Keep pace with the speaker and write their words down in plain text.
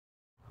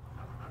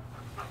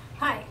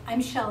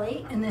I'm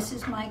Shelly, and this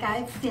is my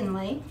guy,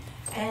 Finley,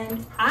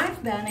 and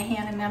I've been a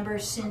Hannah member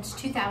since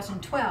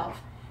 2012.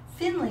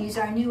 Finley's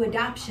our new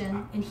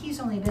adoption, and he's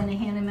only been a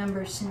Hannah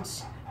member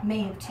since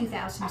May of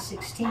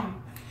 2016.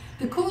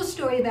 The cool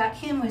story about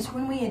him was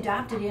when we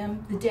adopted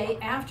him, the day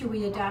after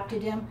we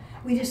adopted him,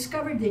 we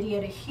discovered that he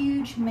had a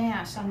huge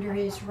mass under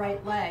his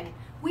right leg.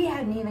 We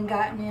hadn't even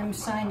gotten him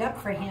signed up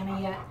for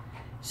Hannah yet.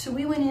 So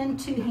we went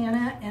into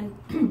Hannah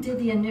and did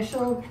the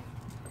initial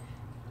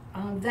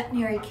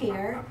veterinary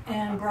care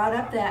and brought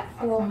up that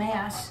whole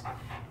mass.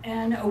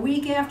 And a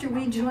week after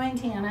we joined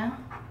Hannah,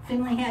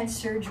 Finley had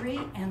surgery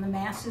and the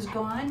mass is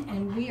gone,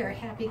 and we are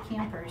happy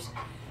campers.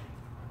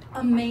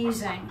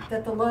 Amazing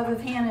that the love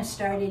of Hannah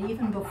started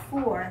even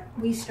before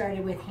we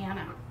started with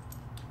Hannah.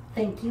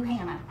 Thank you,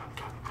 Hannah.